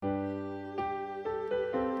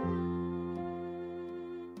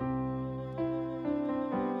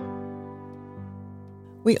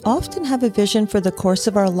We often have a vision for the course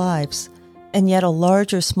of our lives, and yet a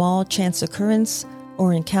large or small chance occurrence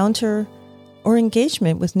or encounter or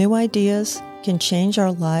engagement with new ideas can change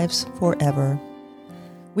our lives forever.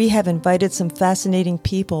 We have invited some fascinating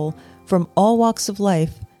people from all walks of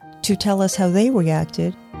life to tell us how they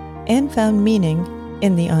reacted and found meaning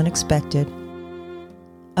in the unexpected.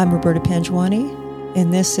 I'm Roberta Pangiani,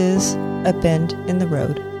 and this is A Bend in the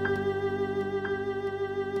Road.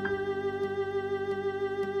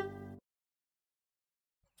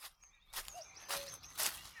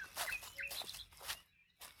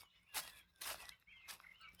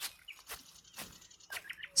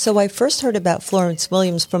 So I first heard about Florence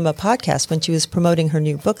Williams from a podcast when she was promoting her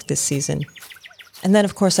new book this season. And then,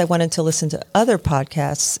 of course, I wanted to listen to other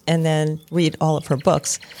podcasts and then read all of her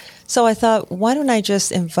books. So I thought, why don't I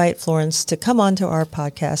just invite Florence to come on to our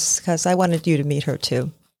podcast, because I wanted you to meet her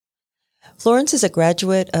too. Florence is a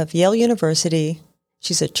graduate of Yale University.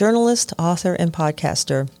 She's a journalist, author, and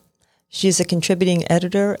podcaster. She's a contributing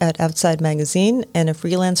editor at Outside Magazine and a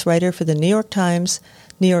freelance writer for the New York Times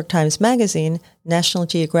Magazine, National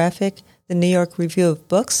Geographic, the New York Review of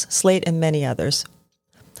Books, Slate, and many others.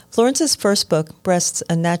 Florence's first book, Breasts: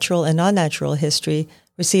 A Natural and Unnatural History,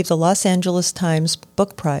 received the Los Angeles Times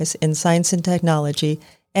Book Prize in Science and Technology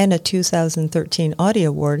and a 2013 Audie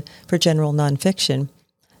Award for General Nonfiction.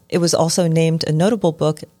 It was also named a notable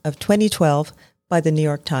book of 2012 by the New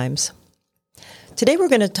York Times. Today we're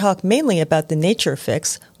going to talk mainly about The Nature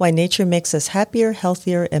Fix, Why Nature Makes Us Happier,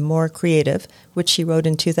 Healthier, and More Creative, which she wrote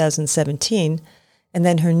in 2017. And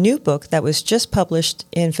then her new book that was just published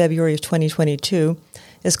in February of 2022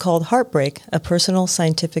 is called Heartbreak, A Personal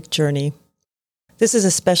Scientific Journey. This is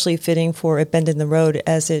especially fitting for A Bend in the Road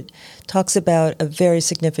as it talks about a very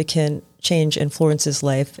significant change in Florence's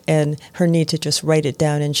life and her need to just write it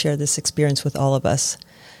down and share this experience with all of us.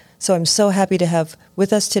 So I'm so happy to have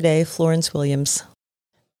with us today Florence Williams.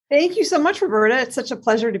 Thank you so much, Roberta. It's such a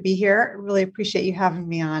pleasure to be here. I really appreciate you having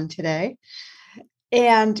me on today.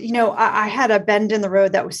 And, I had a bend in the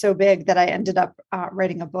road that was so big that I ended up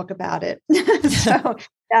writing a book about it. So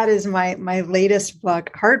that is my latest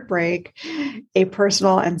book, Heartbreak, A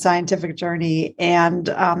Personal and Scientific Journey. And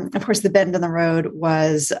of course, the bend in the road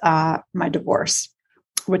was my divorce,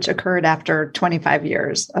 which occurred after 25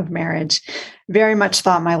 years of marriage. Very much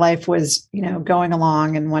thought my life was, going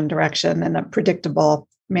along in one direction in a predictable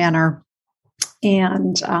manner.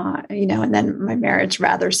 And, and then my marriage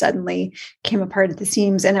rather suddenly came apart at the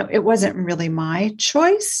seams, and it wasn't really my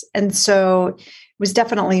choice. And so it was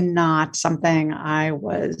definitely not something I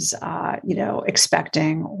was,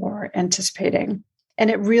 expecting or anticipating. And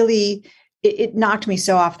it really, it knocked me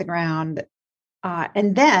so off the ground.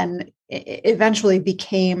 And then it eventually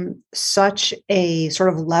became such a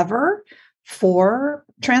sort of lever for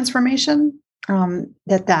transformation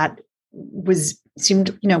that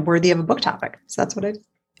seemed worthy of a book topic. So that's what I did.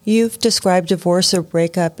 You've described divorce or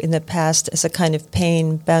breakup in the past as a kind of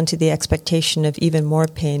pain bound to the expectation of even more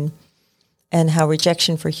pain, and how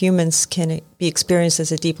rejection for humans can be experienced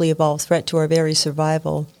as a deeply evolved threat to our very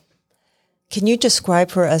survival. Can you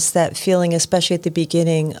describe for us that feeling, especially at the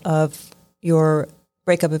beginning of your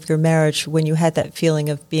breakup of your marriage, when you had that feeling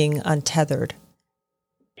of being untethered?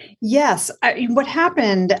 Yes. What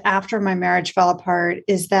happened after my marriage fell apart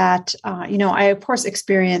is that, I, of course,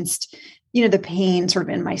 experienced, the pain sort of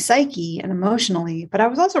in my psyche and emotionally, but I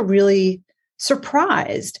was also really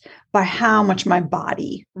surprised by how much my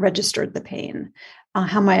body registered the pain,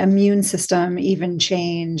 how my immune system even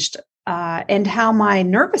changed, and how my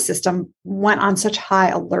nervous system went on such high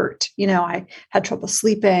alert. I had trouble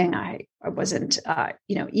sleeping. I wasn't,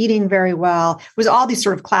 eating very well. It was all these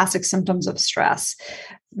sort of classic symptoms of stress,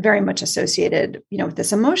 very much associated, with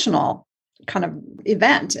this emotional kind of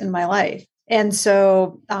event in my life. And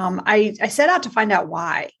so I set out to find out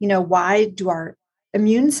why. Why do our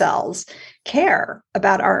immune cells care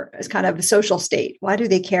about our kind of social state? Why do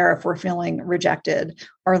they care if we're feeling rejected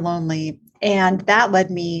or lonely? And that led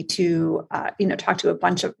me to, talk to a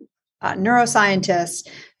bunch of neuroscientists,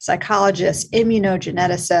 psychologists,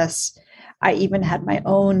 immunogeneticists. I even had my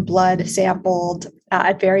own blood sampled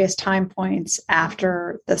at various time points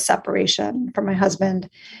after the separation from my husband.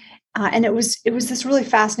 And it was this really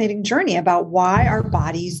fascinating journey about why our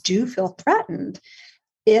bodies do feel threatened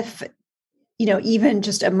if, even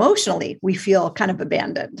just emotionally, we feel kind of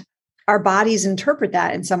abandoned. Our bodies interpret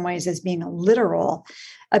that in some ways as being a literal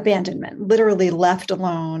abandonment, literally left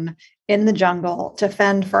alone in the jungle to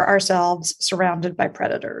fend for ourselves, surrounded by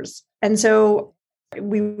predators. And so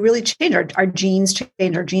we really change our genes,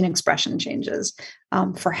 change our gene expression changes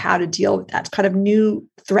for how to deal with that kind of new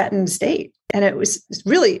threatened state. And it was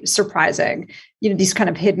really surprising, these kind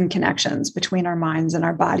of hidden connections between our minds and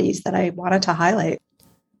our bodies that I wanted to highlight.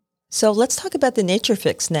 So let's talk about the Nature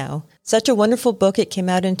Fix now. Such a wonderful book. It came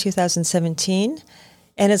out in 2017.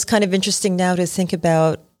 And it's kind of interesting now to think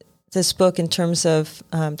about this book in terms of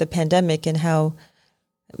the pandemic and how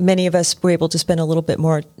many of us were able to spend a little bit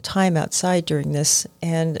more time outside during this.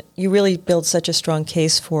 And you really build such a strong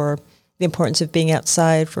case for the importance of being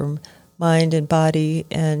outside for mind and body,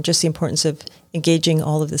 and just the importance of engaging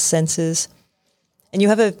all of the senses. And you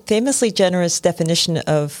have a famously generous definition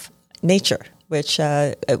of nature, which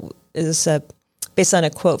is based on a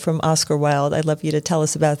quote from Oscar Wilde. I'd love you to tell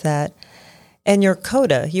us about that. And your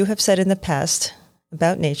coda, you have said in the past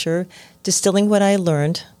about nature, distilling what I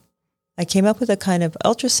learned, I came up with a kind of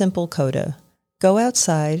ultra simple coda. Go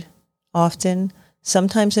outside, often,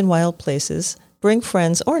 sometimes in wild places, bring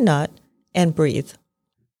friends or not, and breathe.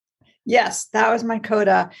 Yes, that was my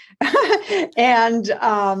coda. And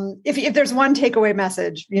if there's one takeaway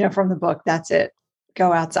message, from the book, that's it.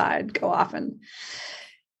 Go outside, go often.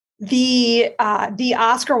 The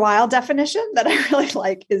Oscar Wilde definition that I really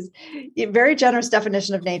like is a very generous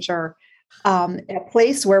definition of nature. A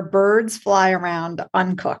place where birds fly around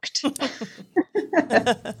uncooked.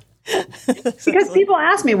 Because people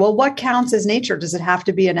ask me, well, what counts as nature? Does it have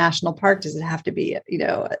to be a national park? Does it have to be,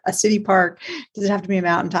 a city park? Does it have to be a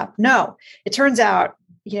mountaintop? No, it turns out,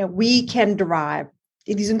 we can derive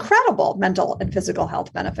these incredible mental and physical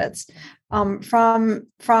health benefits from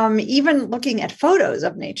even looking at photos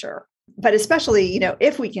of nature. But especially,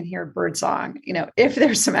 if we can hear bird song, if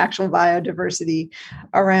there's some actual biodiversity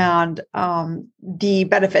around, the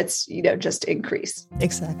benefits, just increase.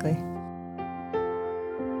 Exactly.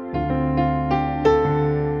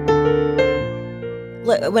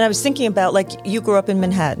 When I was thinking about, you grew up in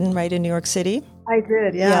Manhattan, right, in New York City? I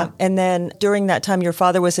did, yeah. And then during that time, your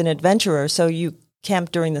father was an adventurer, so you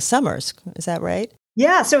camped during the summers. Is that right?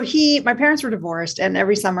 Yeah. So my parents were divorced, and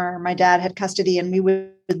every summer my dad had custody, and we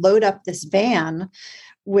would load up this van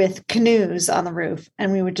with canoes on the roof,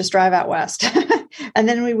 and we would just drive out west. And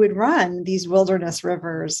then we would run these wilderness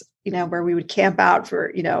rivers, where we would camp out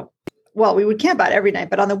for, we would camp out every night,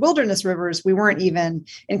 but on the wilderness rivers, we weren't even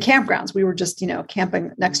in campgrounds. We were just,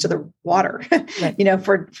 camping next to the water, right.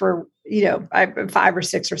 For 5 or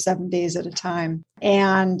 6 or 7 days at a time.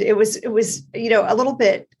 And it was, a little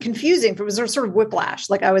bit confusing. It was sort of whiplash.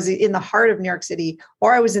 Like I was in the heart of New York City,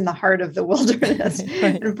 or I was in the heart of the wilderness.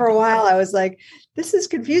 Right. And for a while I was like, this is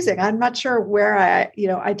confusing. I'm not sure where I,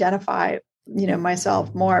 identify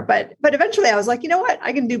myself more, but eventually I was like, you know what,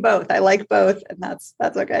 I can do both. I like both, and that's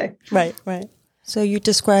okay. Right. So you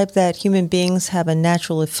described that human beings have a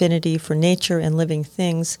natural affinity for nature and living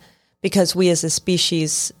things because we as a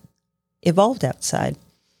species evolved outside.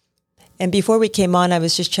 And before we came on, I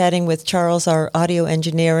was just chatting with Charles, our audio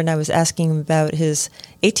engineer, and I was asking him about his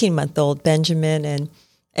 18-month-old Benjamin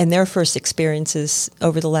and their first experiences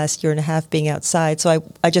over the last year and a half being outside. So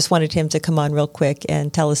I just wanted him to come on real quick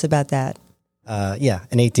and tell us about that. An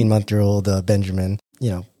 18-month-old Benjamin,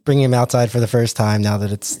 bringing him outside for the first time now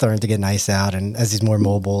that it's starting to get nice out. And as he's more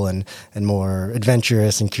mobile and more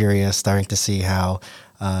adventurous and curious, starting to see how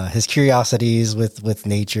his curiosities with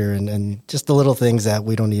nature and just the little things that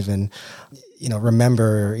we don't even,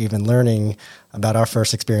 remember even learning about our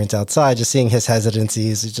first experience outside, just seeing his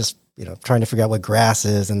hesitancies, just, trying to figure out what grass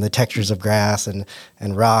is and the textures of grass and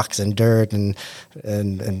rocks and dirt and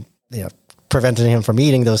preventing him from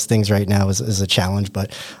eating those things right now is a challenge. But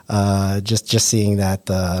just seeing that,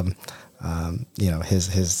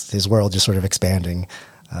 his world just sort of expanding.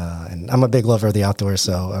 And I'm a big lover of the outdoors,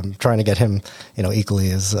 so I'm trying to get him,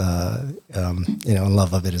 equally as, in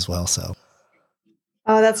love of it as well. So.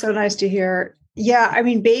 Oh, that's so nice to hear. Yeah. I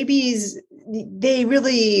mean, babies, they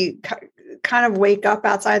really kind of wake up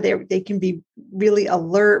outside. They can be really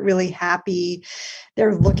alert, really happy.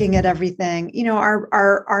 They're looking at everything.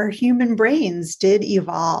 Our human brains did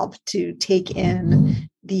evolve to take in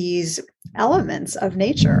these elements of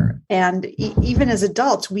nature. And even as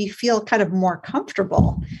adults, we feel kind of more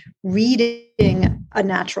comfortable reading a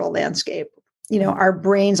natural landscape. Our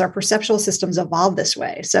brains, our perceptual systems evolved this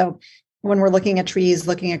way. So when we're looking at trees,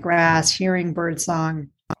 looking at grass, hearing bird song,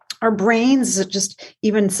 our brains just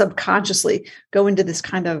even subconsciously go into this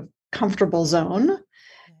kind of comfortable zone,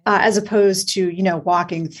 as opposed to,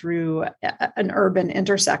 walking through an urban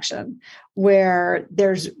intersection where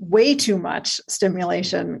there's way too much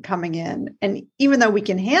stimulation coming in. And even though we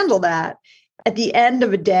can handle that, at the end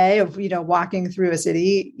of a day of, walking through a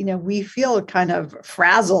city, we feel kind of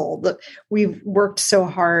frazzled. We've worked so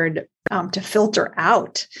hard, to filter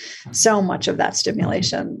out so much of that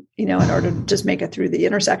stimulation, in order to just make it through the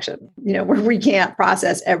intersection, where we can't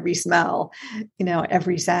process every smell,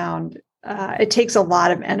 every sound. It takes a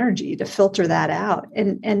lot of energy to filter that out.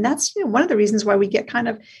 And that's one of the reasons why we get kind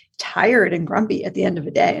of tired and grumpy at the end of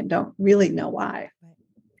a day and don't really know why.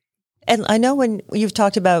 And I know when you've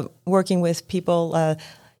talked about working with people,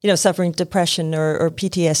 suffering depression or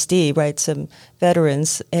PTSD, right? Some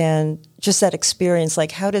veterans, and just that experience,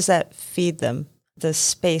 like how does that feed them, the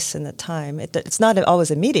space and the time? It's not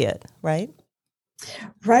always immediate, right?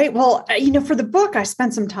 Right. Well, for the book, I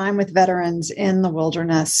spent some time with veterans in the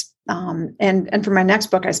wilderness. And for my next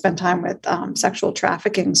book, I spent time with sexual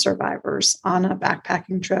trafficking survivors on a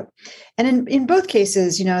backpacking trip. And in both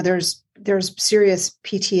cases, there's serious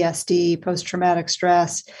PTSD, post-traumatic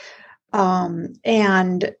stress.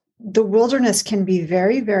 And the wilderness can be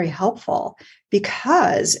very, very helpful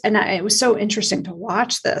because, it was so interesting to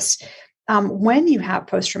watch this, when you have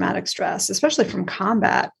post-traumatic stress, especially from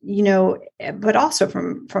combat, but also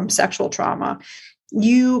from sexual trauma,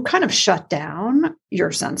 you kind of shut down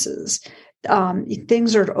your senses.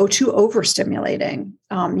 Things are too overstimulating.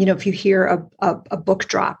 If you hear a book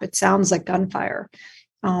drop, it sounds like gunfire.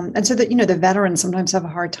 And so that, the veterans sometimes have a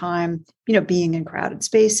hard time, being in crowded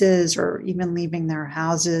spaces or even leaving their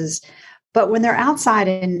houses. But when they're outside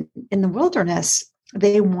in the wilderness,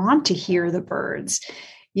 they want to hear the birds.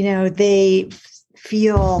 They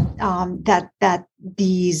feel that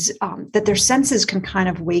their senses can kind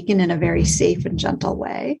of waken in a very safe and gentle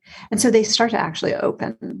way. And so they start to actually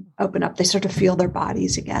open up. They start to feel their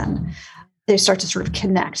bodies again. They start to sort of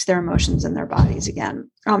connect their emotions and their bodies again.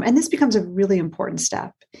 And this becomes a really important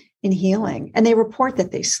step in healing. And they report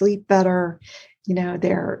that they sleep better,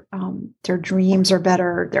 their dreams are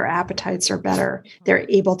better, their appetites are better. They're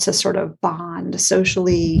able to sort of bond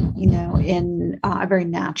socially, in a very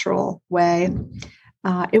natural way.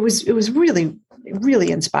 It was really,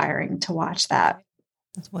 really inspiring to watch that.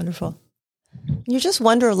 That's wonderful. You just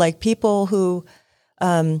wonder, like people who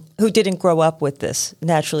didn't grow up with this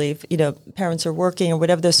naturally, parents are working or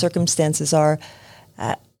whatever their circumstances are.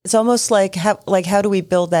 It's almost like how do we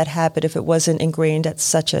build that habit if it wasn't ingrained at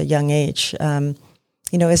such a young age?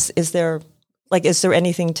 Is there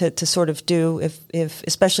anything to sort of do if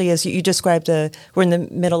especially as you described, we're in the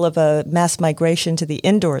middle of a mass migration to the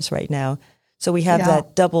indoors right now. So we have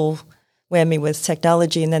that double whammy with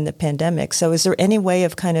technology and then the pandemic. So is there any way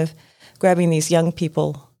of kind of grabbing these young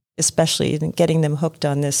people, especially, and getting them hooked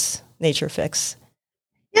on this nature fix?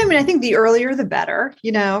 Yeah, I think the earlier the better,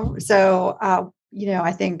 So,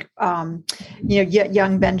 I think,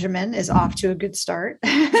 young Benjamin is off to a good start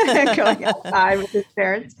going outside with his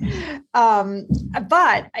parents.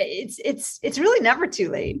 But it's really never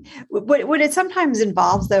too late. What it sometimes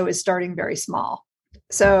involves, though, is starting very small.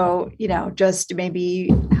 So, just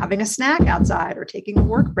maybe having a snack outside or taking a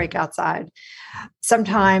work break outside.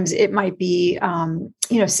 Sometimes it might be,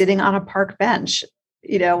 sitting on a park bench,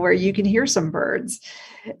 where you can hear some birds.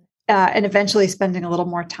 And eventually spending a little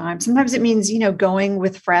more time. Sometimes it means, going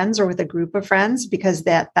with friends or with a group of friends, because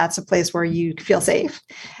that's a place where you feel safe.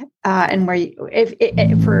 And where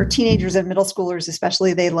if for teenagers and middle schoolers,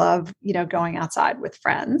 especially, they love, going outside with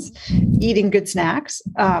friends, eating good snacks.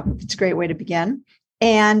 It's a great way to begin.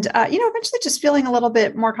 And, eventually just feeling a little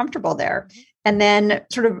bit more comfortable there. And then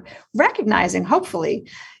sort of recognizing, hopefully,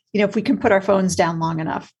 if we can put our phones down long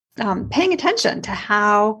enough, paying attention to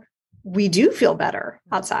how we do feel better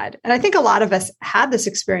outside. And I think a lot of us had this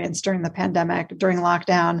experience during the pandemic, during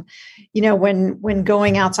lockdown, when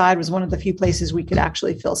going outside was one of the few places we could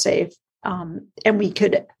actually feel safe. And we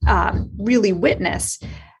could really witness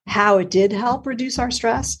how it did help reduce our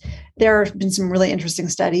stress. There have been some really interesting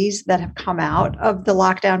studies that have come out of the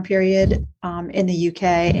lockdown period in the UK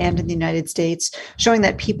and in the United States, showing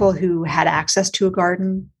that people who had access to a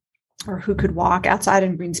garden or who could walk outside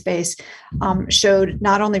in green space showed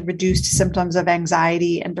not only reduced symptoms of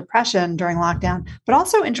anxiety and depression during lockdown, but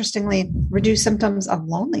also, interestingly, reduced symptoms of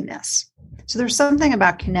loneliness. So there's something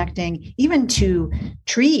about connecting even to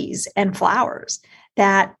trees and flowers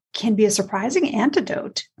that can be a surprising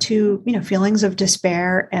antidote to, feelings of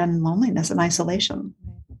despair and loneliness and isolation.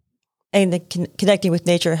 And connecting with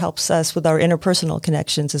nature helps us with our interpersonal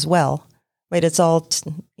connections as well, right? It's all,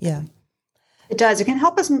 It does. It can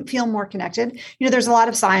help us feel more connected. There's a lot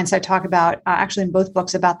of science I talk about, actually in both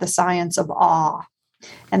books, about the science of awe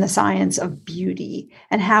and the science of beauty,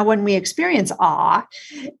 and how when we experience awe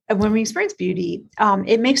and when we experience beauty,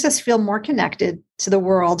 it makes us feel more connected to the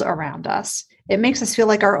world around us. It makes us feel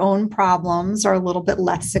like our own problems are a little bit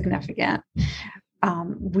less significant.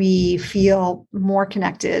 We feel more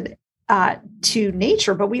connected to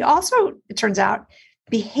nature, but we also, it turns out,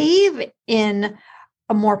 behave in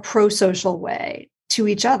a more pro-social way to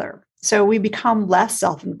each other. So we become less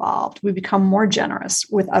self-involved. We become more generous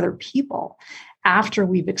with other people after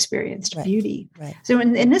we've experienced beauty. Right. So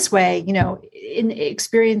in this way, in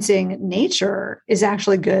experiencing nature is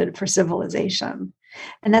actually good for civilization.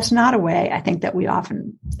 And that's not a way I think that we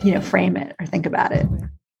often, frame it or think about it.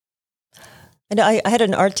 And I had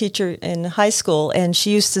an art teacher in high school, and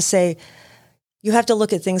she used to say, you have to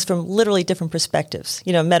look at things from literally different perspectives,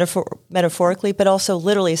 metaphorically, but also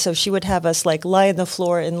literally. So she would have us like lie on the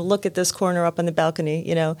floor and look at this corner up on the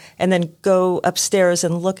balcony, and then go upstairs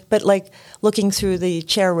and look, but like looking through the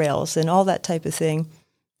chair rails and all that type of thing.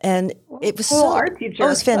 And it was art teacher. It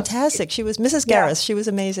was fantastic. She was Mrs. Garris. She was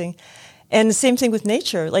amazing. And the same thing with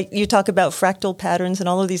nature. Like you talk about fractal patterns and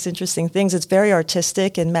all of these interesting things. It's very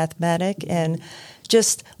artistic and mathematic, and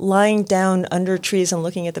just lying down under trees and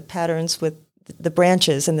looking at the patterns with the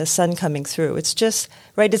branches and the sun coming through. It's just,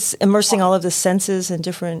 right, it's immersing all of the senses in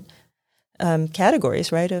different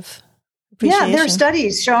categories, right, of appreciation. Yeah, there are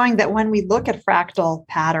studies showing that when we look at fractal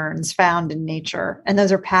patterns found in nature, and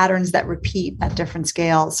those are patterns that repeat at different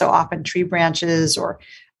scales, so often tree branches or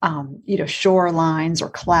shorelines or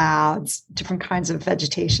clouds, different kinds of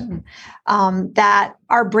vegetation, that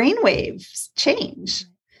our brain waves change.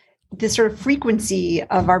 The sort of frequency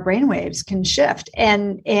of our brain waves can shift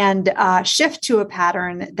and shift to a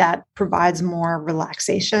pattern that provides more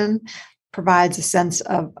relaxation, provides a sense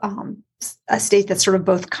of a state that's sort of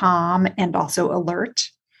both calm and also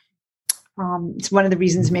alert. It's one of the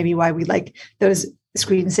reasons maybe why we like those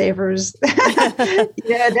screensavers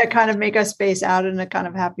that kind of make us space out in a kind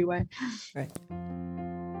of happy way. Right.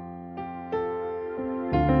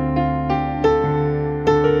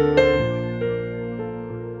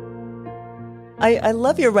 I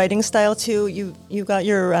love your writing style too. You got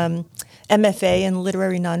your MFA in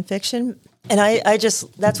literary nonfiction, and I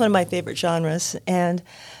just, that's one of my favorite genres. And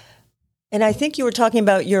I think you were talking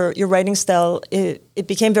about your writing style. It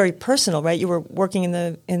became very personal, right? You were working in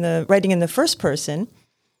the writing in the first person,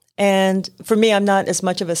 and for me, I'm not as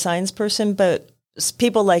much of a science person, but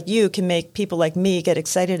people like you can make people like me get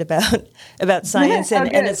excited about science, and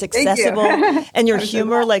it's accessible. And your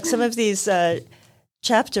humor, like some of these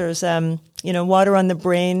chapters, Water on the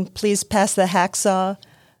Brain, Please Pass the Hacksaw,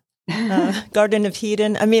 Garden of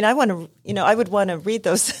Eden. I mean, I would want to read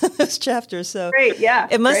those chapters. So great, yeah,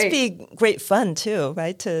 it must be great fun too,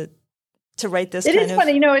 right? To write this. It is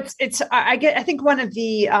funny, it's. I think one of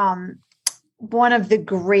the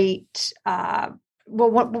great.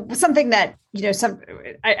 Something that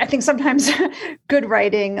I think sometimes good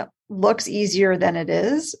writing looks easier than it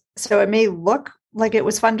is. So it may look like it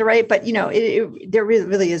was fun to write, but there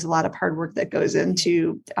really is a lot of hard work that goes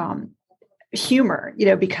into humor,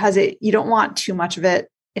 because you don't want too much of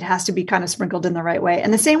it. It has to be kind of sprinkled in the right way.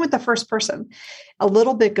 And the same with the first person. A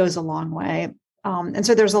little bit goes a long way. And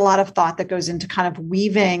so there's a lot of thought that goes into kind of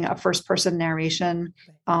weaving a first person narration,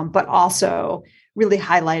 but also really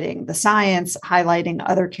highlighting the science, highlighting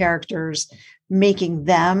other characters, making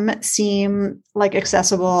them seem like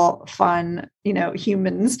accessible, fun,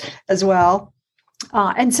 humans as well.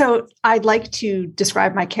 And so I'd like to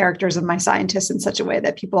describe my characters and my scientists in such a way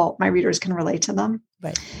that my readers can relate to them.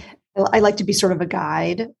 Right. I like to be sort of a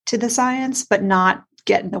guide to the science, but not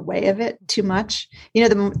get in the way of it too much.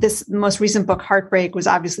 This most recent book, Heartbreak, was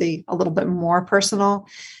obviously a little bit more personal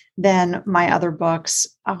than my other books.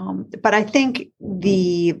 But I think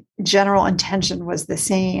the general intention was the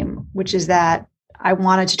same, which is that I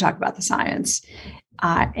wanted to talk about the science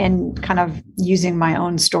and kind of using my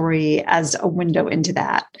own story as a window into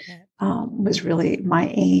that was really my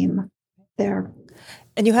aim there.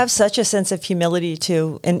 And you have such a sense of humility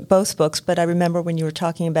too in both books. But I remember when you were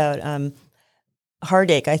talking about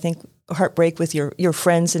heartache, I think heartbreak with your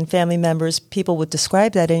friends and family members, people would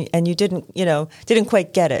describe that, and you didn't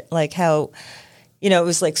quite get it, like how, it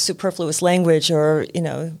was like superfluous language, or,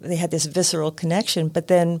 they had this visceral connection, but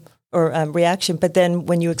then, or reaction. But then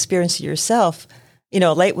when you experienced it yourself,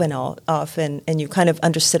 a light went off and you kind of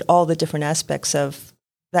understood all the different aspects of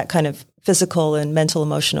that kind of physical and mental,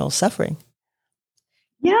 emotional suffering.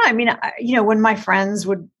 Yeah. I mean, when my friends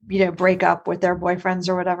would, break up with their boyfriends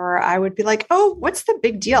or whatever, I would be like, oh, what's the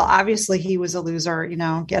big deal? Obviously he was a loser,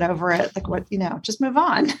 get over it. Like what, just move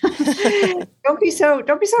on. Don't be so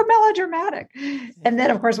melodramatic. And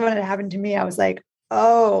then of course, when it happened to me, I was like,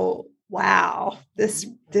 oh, wow, this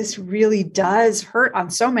really does hurt on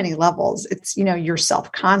so many levels. It's, your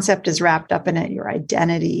self-concept is wrapped up in it, your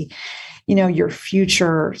identity, your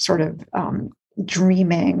future sort of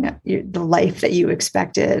dreaming the life that you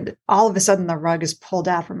expected, all of a sudden the rug is pulled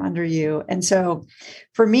out from under you. And so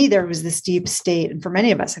for me, there was this deep state, and for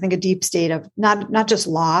many of us, I think a deep state of not just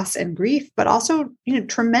loss and grief, but also,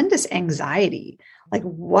 tremendous anxiety. Like,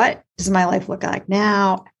 what does my life look like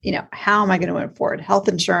now? How am I going to afford health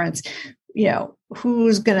insurance?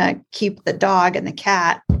 Who's going to keep the dog and the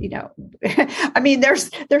cat? I mean, there's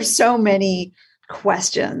so many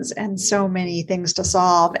questions and so many things to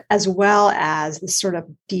solve, as well as this sort of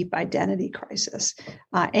deep identity crisis,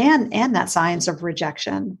 and that science of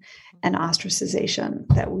rejection and ostracization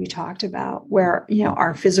that we talked about, where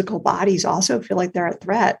our physical bodies also feel like they're a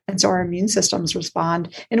threat, and so our immune systems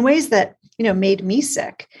respond in ways that made me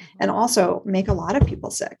sick and also make a lot of people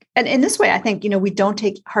sick. And in this way, I think we don't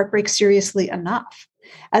take heartbreak seriously enough.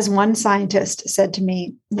 As one scientist said to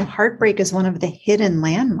me, heartbreak is one of the hidden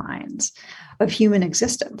landmines of human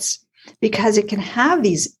existence, because it can have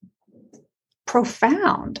these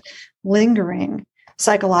profound, lingering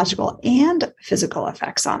psychological and physical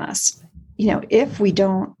effects on us, if we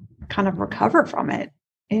don't kind of recover from it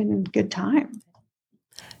in good time.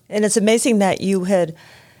 And it's amazing that you had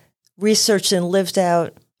researched and lived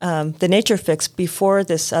out the nature fix before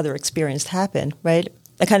this other experience happened, right?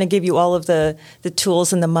 I kind of gave you all of the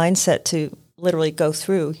tools and the mindset to literally go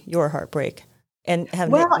through your heartbreak. And have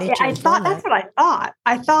nature. I thought that's what I thought.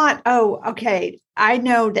 I thought, oh, okay, I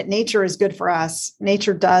know that nature is good for us.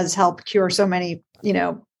 Nature does help cure so many,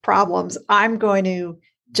 problems. I'm going to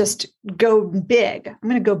just go big. I'm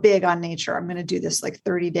going to go big on nature. I'm going to do this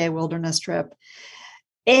 30-day wilderness trip.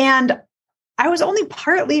 And I was only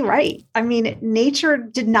partly right. I mean, nature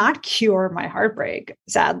did not cure my heartbreak,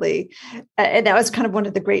 sadly. And that was kind of one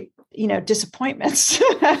of the great disappointments.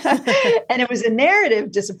 And it was a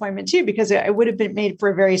narrative disappointment too, because it would have been made for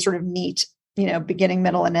a very sort of neat, beginning,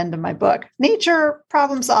 middle, and end of my book. Nature,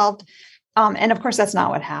 problem solved. And of course, that's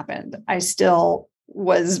not what happened. I still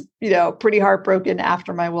was, pretty heartbroken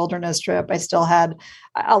after my wilderness trip. I still had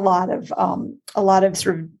a lot of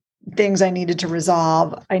sort of things I needed to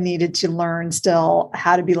resolve. I needed to learn still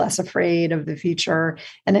how to be less afraid of the future.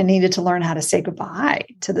 And I needed to learn how to say goodbye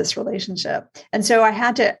to this relationship. And so I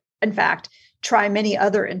had to, in fact, try many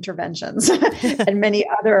other interventions and many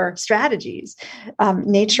other strategies.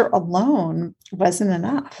 Nature alone wasn't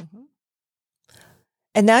enough.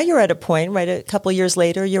 And now you're at a point, right? A couple of years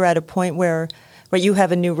later, you're at a point where you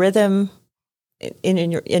have a new rhythm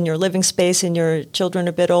in your living space, and your children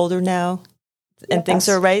are a bit older now. And yes. Things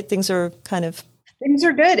are right. Things are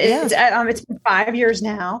good. Yeah. It's been 5 years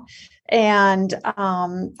now, and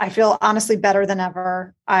I feel honestly better than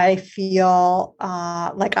ever. I feel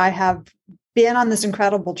like I have been on this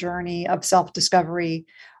incredible journey of self-discovery,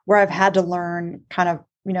 where I've had to learn kind of,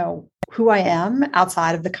 who I am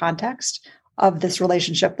outside of the context of this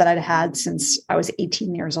relationship that I'd had since I was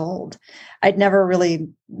 18 years old. I'd never really,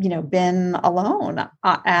 been alone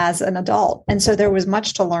as an adult. And so there was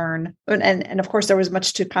much to learn. And of course, there was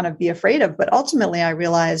much to kind of be afraid of. But ultimately, I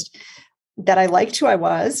realized that I liked who I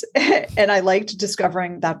was, and I liked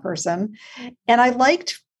discovering that person. And I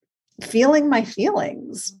liked feeling my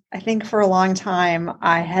feelings. I think for a long time,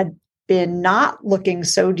 I had been not looking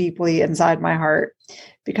so deeply inside my heart,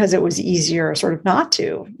 because it was easier sort of not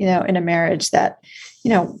to, in a marriage that,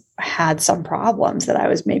 had some problems that I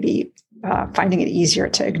was maybe finding it easier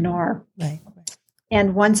to ignore. Right.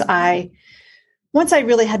 And once I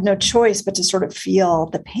really had no choice but to sort of feel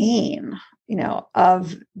the pain,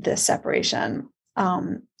 of this separation,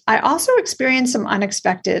 I also experienced some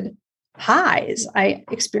unexpected highs. I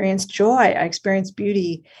experienced joy. I experienced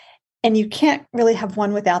beauty. And you can't really have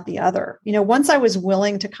one without the other. Once I was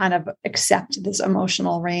willing to kind of accept this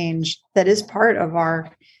emotional range that is part of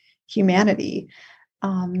our humanity,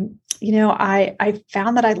 I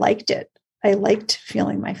found that I liked it. I liked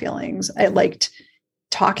feeling my feelings. I liked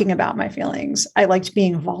talking about my feelings. I liked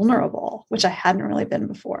being vulnerable, which I hadn't really been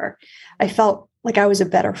before. I felt like I was a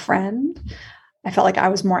better friend. I felt like I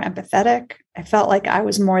was more empathetic. I felt like I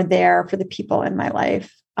was more there for the people in my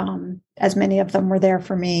life, as many of them were there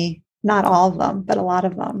for me. Not all of them, but a lot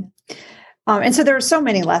of them. And so there are so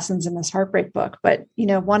many lessons in this heartbreak book, but,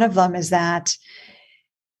 one of them is that,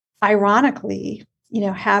 ironically,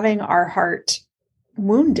 having our heart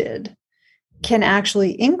wounded can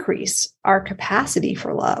actually increase our capacity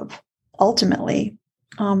for love. Ultimately,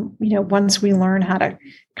 once we learn how to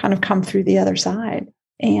kind of come through the other side.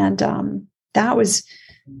 And that was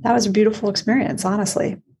a beautiful experience,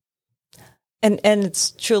 honestly. And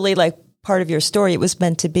it's truly like part of your story. It was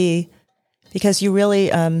meant to be, because you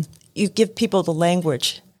really, you give people the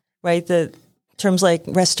language, right? The terms like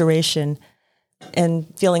restoration, and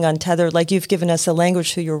feeling untethered. Like you've given us a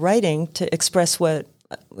language through your writing to express what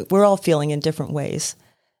we're all feeling in different ways.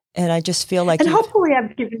 And I just feel like, and hopefully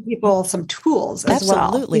I've given people some tools as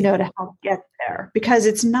absolutely. well, to help get there, because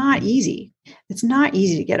it's not easy. It's not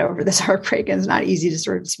easy to get over this heartbreak, and it's not easy to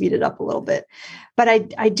sort of speed it up a little bit. But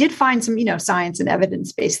I did find some, science and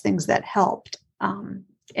evidence-based things that helped, and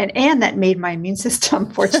that made my immune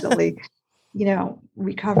system, fortunately,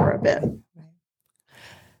 recover a bit.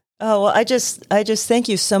 Oh, well, I just thank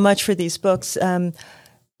you so much for these books.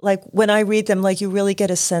 Like when I read them, like you really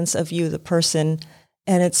get a sense of you, the person.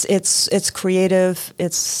 And it's creative.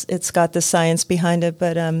 It's got the science behind it,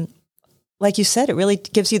 but like you said, it really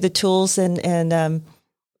gives you the tools and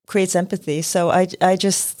creates empathy. So I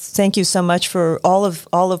just thank you so much for all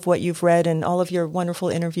of what you've read and all of your wonderful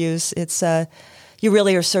interviews. It's you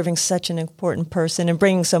really are serving such an important person and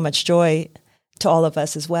bringing so much joy to all of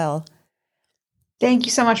us as well. Thank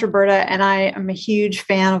you so much, Roberta. And I am a huge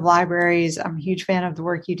fan of libraries. I'm a huge fan of the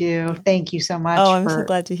work you do. Thank you so much. Oh, I'm so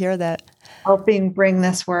glad to hear that. Helping bring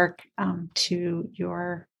this work to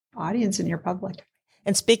your audience and your public.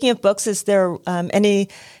 And speaking of books, is there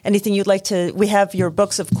anything you'd like to? We have your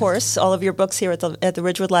books, of course, all of your books here at the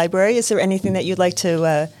Ridgewood Library. Is there anything that you'd like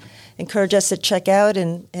to encourage us to check out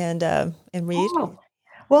and read? Oh.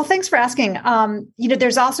 Well, thanks for asking.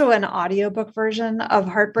 There's also an audiobook version of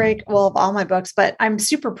Heartbreak, of all my books, but I'm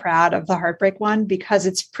super proud of the Heartbreak one because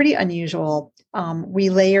it's pretty unusual. We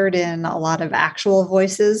layered in a lot of actual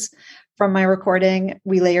voices from my recording.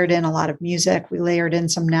 We layered in a lot of music. We layered in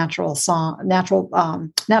some natural sounds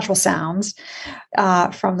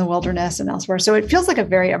from the wilderness and elsewhere. So it feels like a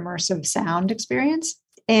very immersive sound experience.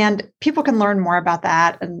 And people can learn more about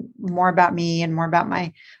that and more about me and more about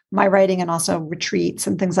my writing and also retreats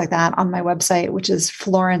and things like that on my website, which is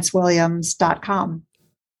florencewilliams.com.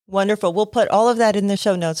 Wonderful. We'll put all of that in the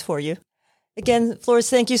show notes for you. Again,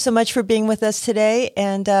 Florence, thank you so much for being with us today.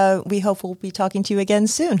 And we hope we'll be talking to you again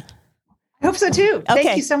soon. I hope so too. Okay.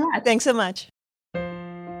 Thank you so much. Thanks so much.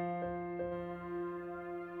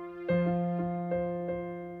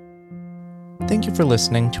 Thank you for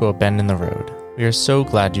listening to A Bend in the Road. We are so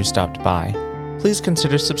glad you stopped by. Please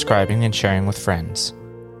consider subscribing and sharing with friends.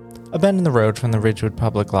 A Bend in the Road from the Ridgewood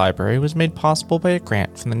Public Library was made possible by a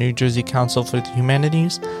grant from the New Jersey Council for the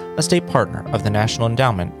Humanities, a state partner of the National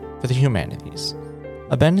Endowment for the Humanities.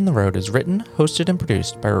 A Bend in the Road is written, hosted, and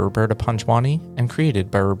produced by Roberta Panjwani and created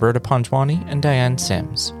by Roberta Panjwani and Diane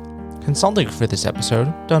Sims. Consulting for this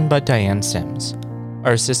episode done by Diane Sims.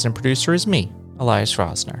 Our assistant producer is me, Elias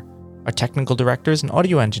Rosner. Our technical directors and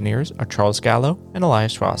audio engineers are Charles Gallo and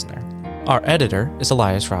Elias Rosner. Our editor is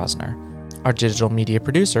Elias Rosner. Our digital media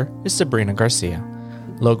producer is Sabrina Garcia.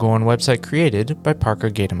 Logo and website created by Parker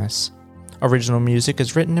Gatimus. Original music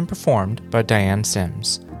is written and performed by Diane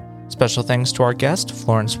Sims. Special thanks to our guest,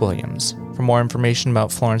 Florence Williams. For more information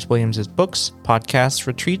about Florence Williams' books, podcasts,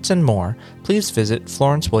 retreats, and more, please visit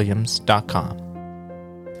florencewilliams.com.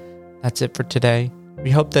 That's it for today. We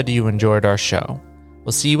hope that you enjoyed our show.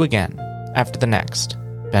 We'll see you again after the next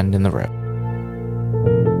Bend in the Road.